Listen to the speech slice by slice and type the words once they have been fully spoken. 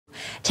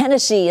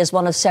Tennessee is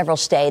one of several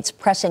states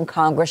pressing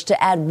Congress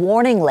to add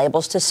warning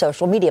labels to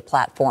social media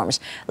platforms.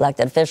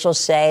 Elected officials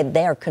say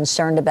they are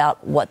concerned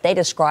about what they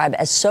describe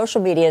as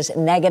social media's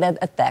negative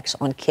effects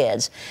on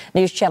kids.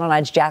 News Channel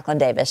 9's Jacqueline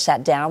Davis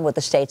sat down with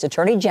the state's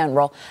attorney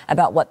general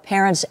about what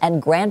parents and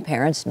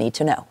grandparents need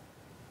to know.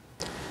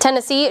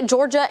 Tennessee,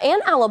 Georgia,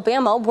 and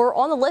Alabama were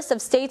on the list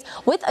of states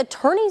with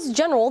attorneys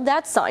general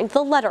that signed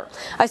the letter.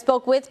 I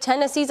spoke with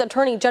Tennessee's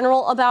attorney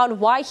general about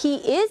why he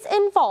is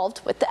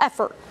involved with the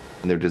effort.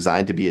 They're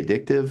designed to be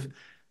addictive.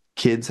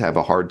 Kids have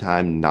a hard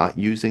time not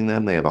using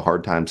them. They have a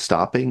hard time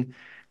stopping.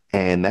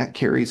 And that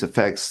carries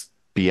effects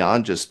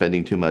beyond just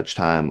spending too much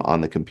time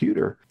on the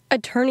computer.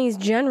 Attorneys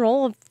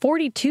general of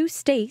 42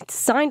 states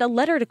signed a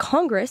letter to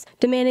Congress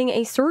demanding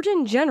a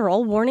Surgeon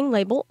General warning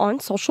label on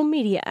social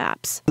media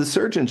apps. The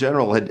Surgeon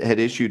General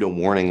had issued a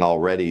warning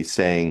already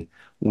saying,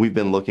 we've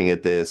been looking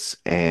at this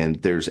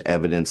and there's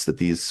evidence that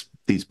these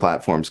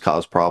platforms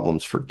cause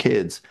problems for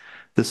kids.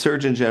 The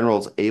Surgeon General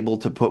is able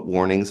to put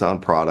warnings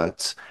on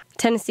products.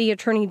 Tennessee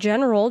Attorney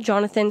General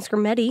Jonathan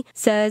Skrmetti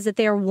says that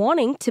they are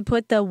wanting to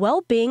put the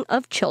well-being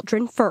of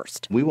children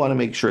first. We want to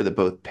make sure that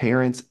both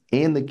parents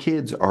and the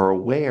kids are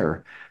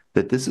aware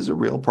that this is a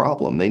real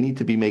problem. They need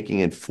to be making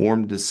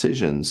informed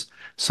decisions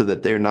so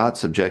that they're not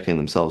subjecting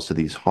themselves to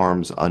these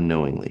harms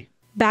unknowingly.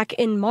 Back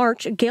in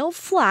March, Gail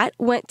Flatt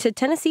went to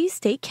Tennessee's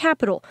state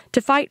capitol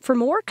to fight for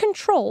more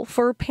control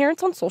for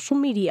parents on social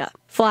media.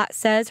 Flatt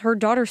says her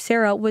daughter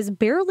Sarah was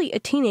barely a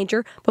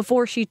teenager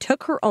before she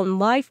took her own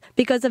life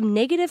because of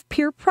negative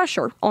peer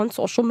pressure on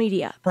social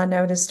media. I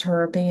noticed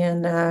her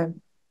being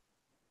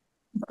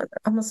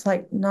almost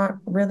like not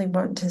really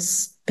wanting to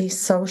be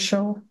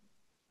social.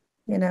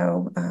 You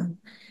know,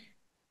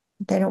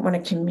 they don't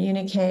want to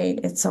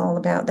communicate. It's all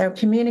about, they'll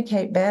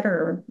communicate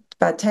better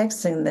by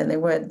texting than they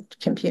would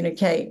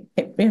communicate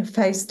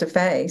face to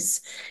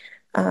face.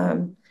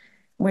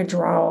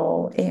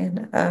 Withdrawal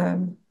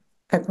and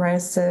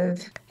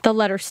aggressive. The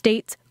letter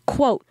states,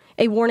 quote,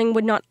 a warning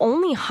would not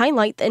only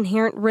highlight the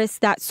inherent risks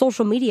that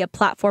social media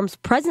platforms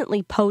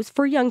presently pose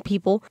for young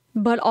people,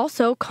 but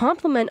also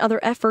complement other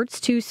efforts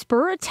to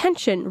spur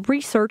attention,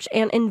 research,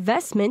 and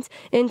investment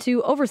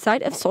into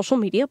oversight of social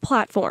media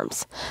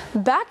platforms.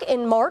 Back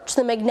in March,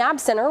 the McNabb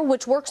Center,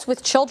 which works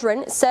with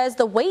children, says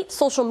the weight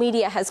social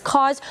media has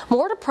caused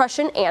more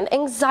depression and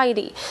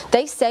anxiety.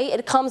 They say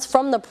it comes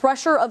from the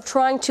pressure of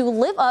trying to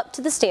live up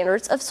to the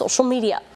standards of social media.